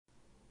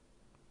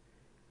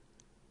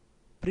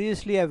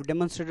Previously I have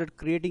demonstrated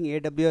creating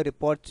AWR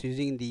reports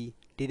using the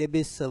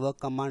database server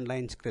command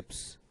line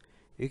scripts.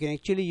 You can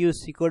actually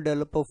use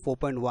SQLDeveloper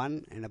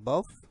 4.1 and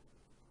above.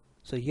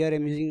 So here I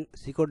am using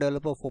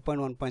SQLDeveloper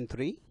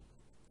 4.1.3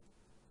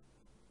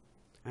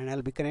 and I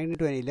will be connecting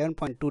to an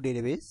 11.2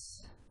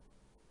 database.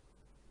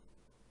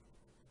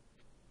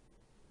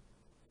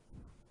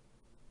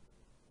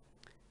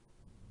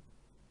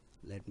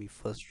 Let me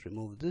first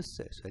remove this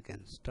so I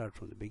can start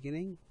from the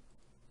beginning.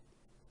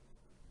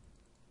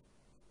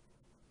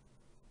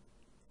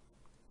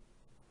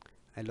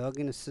 I log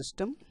in a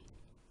system,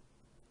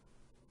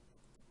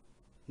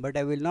 but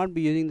I will not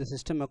be using the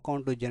system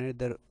account to generate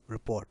the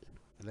report.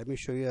 Let me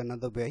show you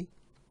another way.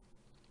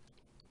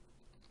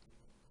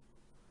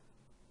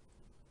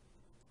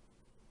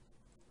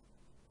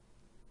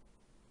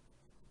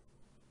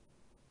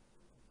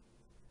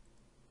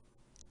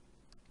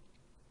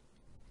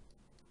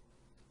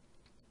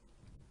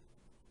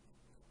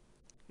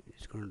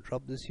 Just going to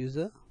drop this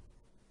user.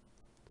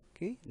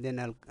 Okay, then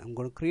I'm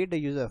going to create a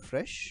user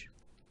fresh.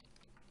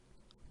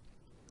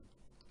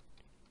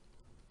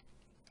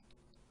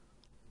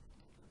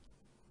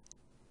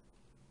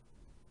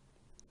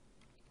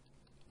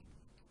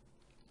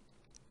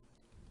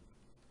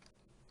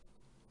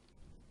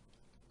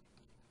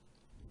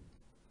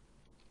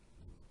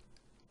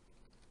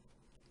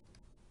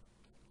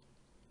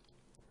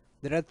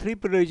 There are three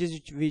privileges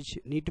which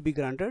need to be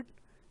granted: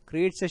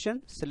 create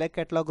session, select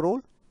catalog role,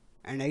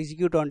 and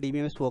execute on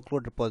DBMS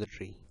workload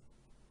repository.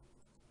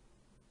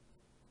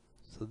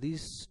 So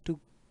these two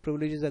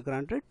privileges are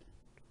granted.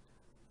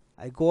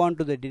 I go on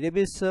to the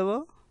database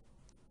server,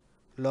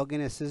 log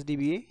in as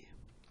SSDBA.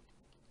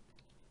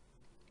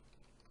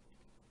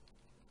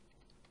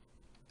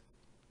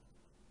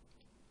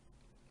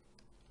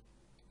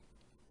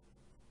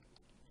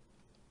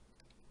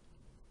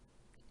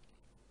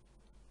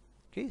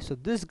 Okay, so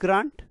this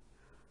grant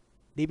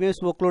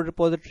DBMS workload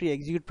repository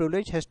execute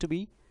privilege has to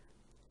be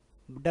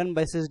done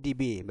by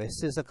SysDBA, by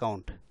sys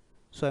account.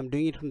 So I'm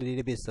doing it from the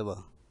database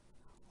server.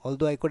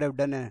 Although I could have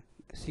done a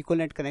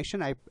SQLnet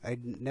connection, I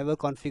never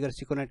configure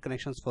SQLnet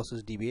connections for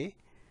SysDBA.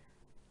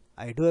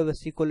 I do have a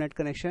SQLnet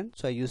connection,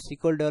 so I use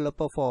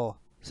SQLDeveloper for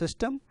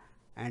system,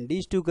 and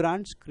these two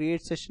grants,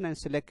 create session and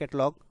select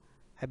catalog,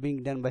 have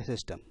been done by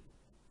system.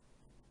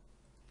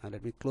 Now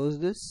let me close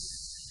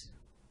this.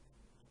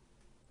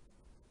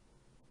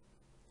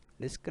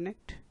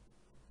 Disconnect.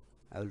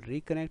 I will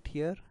reconnect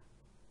here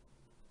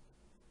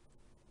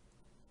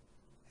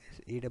as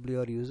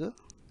AWR user.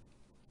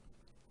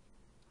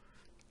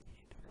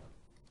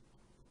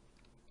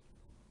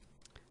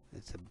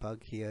 It's a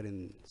bug here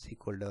in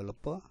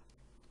SQLDeveloper.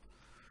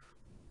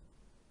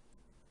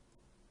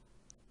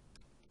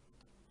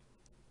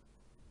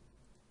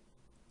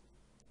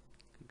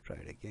 Try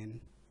it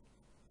again.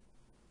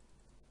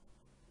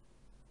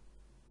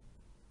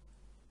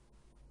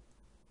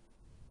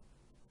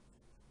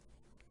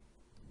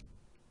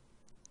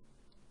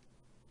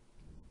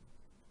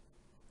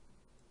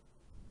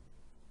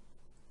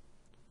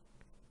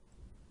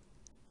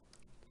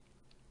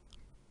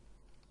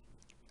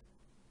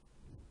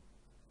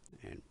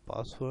 And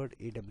password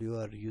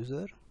AWR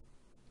user.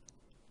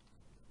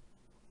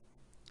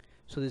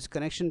 So this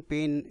connection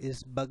pane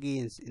is buggy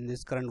in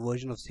this current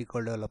version of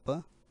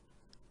SQLDeveloper.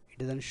 It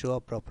doesn't show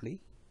up properly.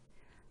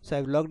 So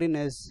I've logged in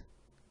as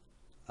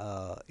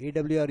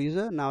AWR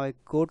user. Now I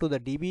go to the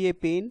DBA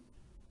pane,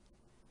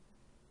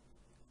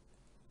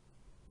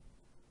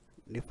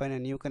 define a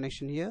new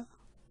connection here.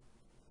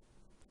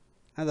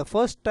 And the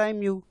first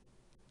time you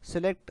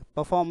select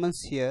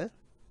performance here,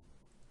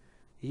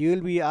 you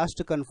will be asked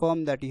to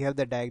confirm that you have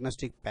the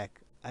diagnostic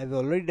pack. I've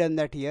already done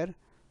that here,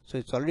 so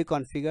it's already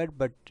configured,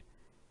 but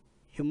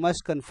you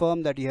must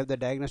confirm that you have the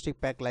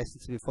diagnostic pack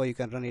license before you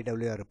can run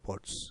AWR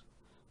reports.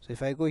 So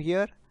if I go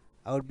here,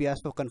 I would be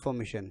asked for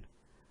confirmation.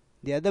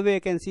 The other way I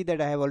can see that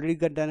I have already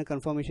done a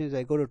confirmation is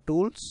I go to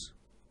tools,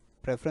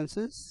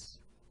 preferences,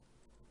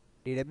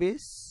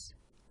 database,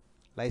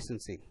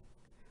 licensing.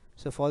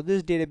 So for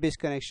this database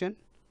connection,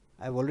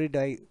 I've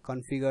already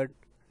configured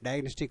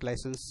diagnostic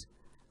license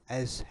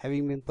as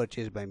having been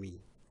purchased by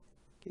me.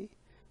 Okay,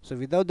 so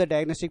without the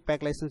diagnostic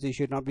pack license, you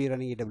should not be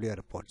running AWR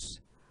reports.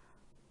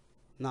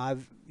 Now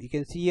you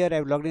can see here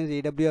I've logged in as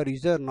AWR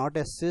user, not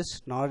as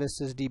sys, not as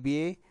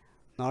SysDBA,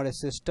 not as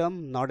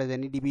system, not as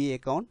any DBA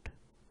account,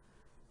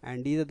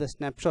 and these are the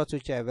snapshots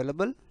which are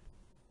available.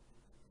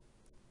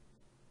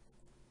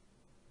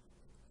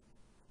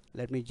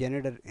 Let me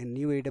generate a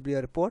new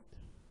AWR report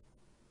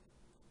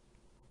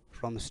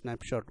from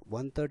snapshot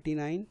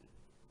 139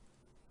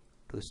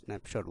 to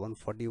snapshot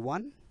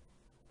 141.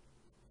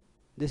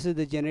 This is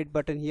the generate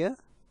button here.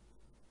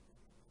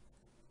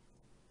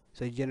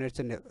 So it generates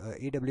an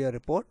AWR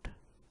report,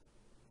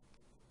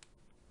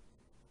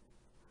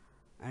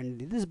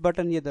 and this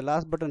button here, the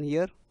last button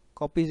here,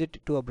 copies it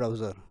to a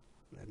browser.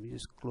 Let me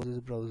just close this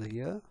browser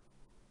here,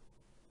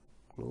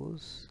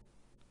 close,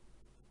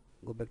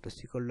 go back to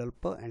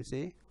SQLDeveloper and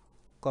say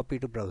copy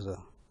to browser.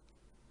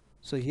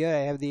 So here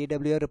I have the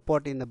AWR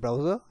report in the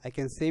browser. I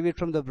can save it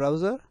from the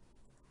browser.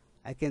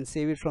 I can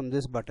save it from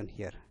this button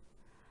here.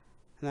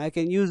 Now I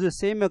can use the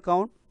same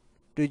account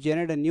to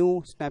generate a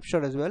new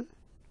snapshot as well.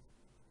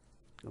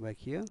 Go back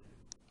here.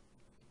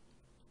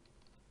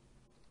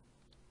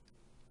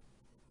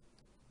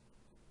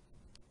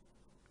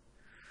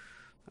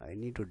 I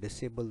need to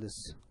disable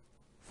this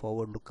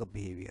forward lookup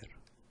behavior.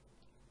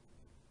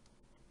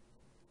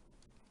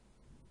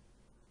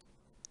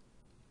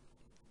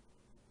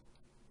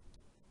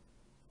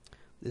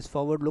 This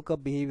forward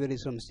lookup behavior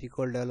is from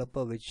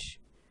SQLDeveloper, which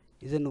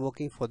isn't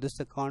working for this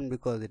account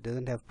because it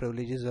doesn't have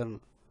privileges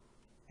on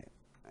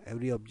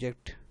every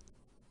object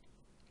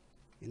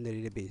in the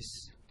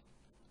database.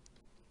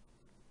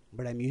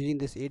 But I'm using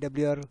this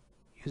AWR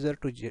user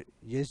to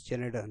just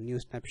generate a new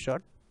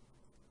snapshot.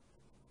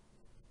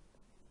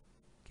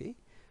 Okay,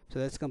 so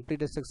that's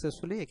completed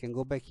successfully. I can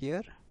go back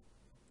here.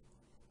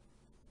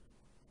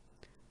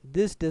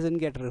 This doesn't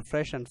get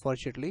refreshed,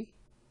 unfortunately,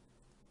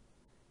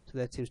 so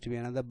that seems to be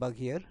another bug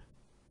here.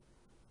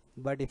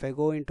 But if I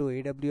go into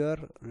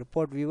AWR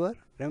report viewer,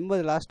 remember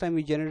the last time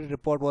we generated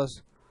report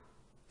was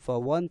for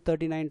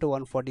 139 to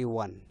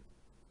 141.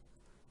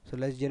 So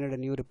let's generate a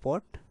new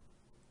report.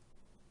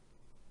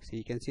 So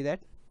you can see that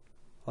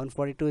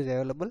 142 is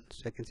available,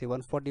 so I can say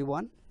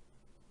 141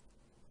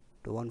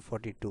 to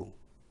 142.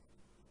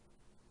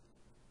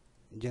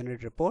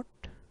 Generate report.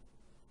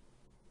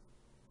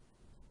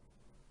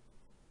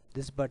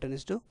 This button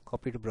is to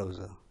copy to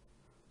browser.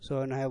 So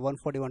I have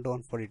 141 to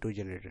 142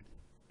 generated.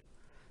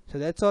 So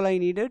that's all I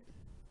needed.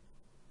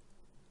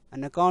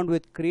 An account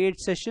with create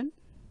session,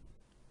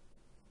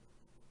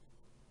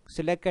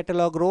 select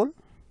catalog role,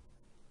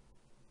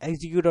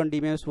 execute on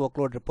DBMS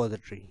workload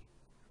repository.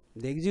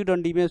 The execute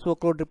on DBMS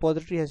workload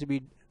repository has to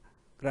be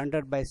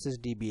granted by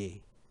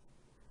sysdba.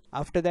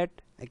 After that,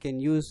 I can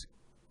use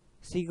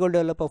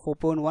SQLDeveloper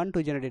 4.1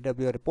 to generate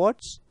AWR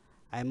reports.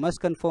 I must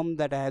confirm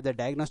that I have the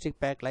diagnostic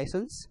pack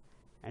license,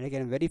 and I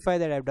can verify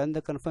that I have done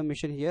the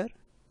confirmation here.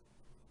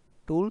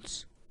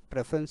 Tools,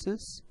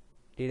 preferences,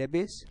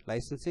 database,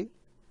 licensing,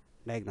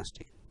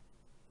 diagnostic.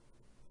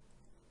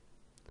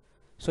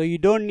 So you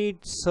don't need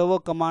server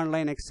command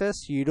line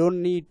access. You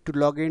don't need to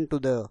log into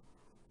the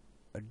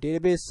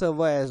database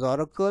server as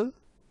Oracle.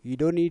 You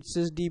don't need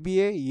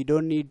sysdba. You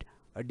don't need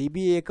a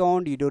DBA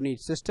account. You don't need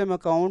system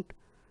account.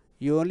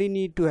 You only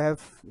need to have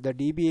the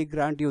DBA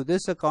grant you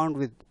this account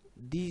with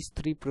these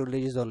three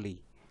privileges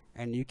only,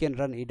 and you can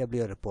run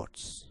AWR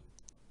reports.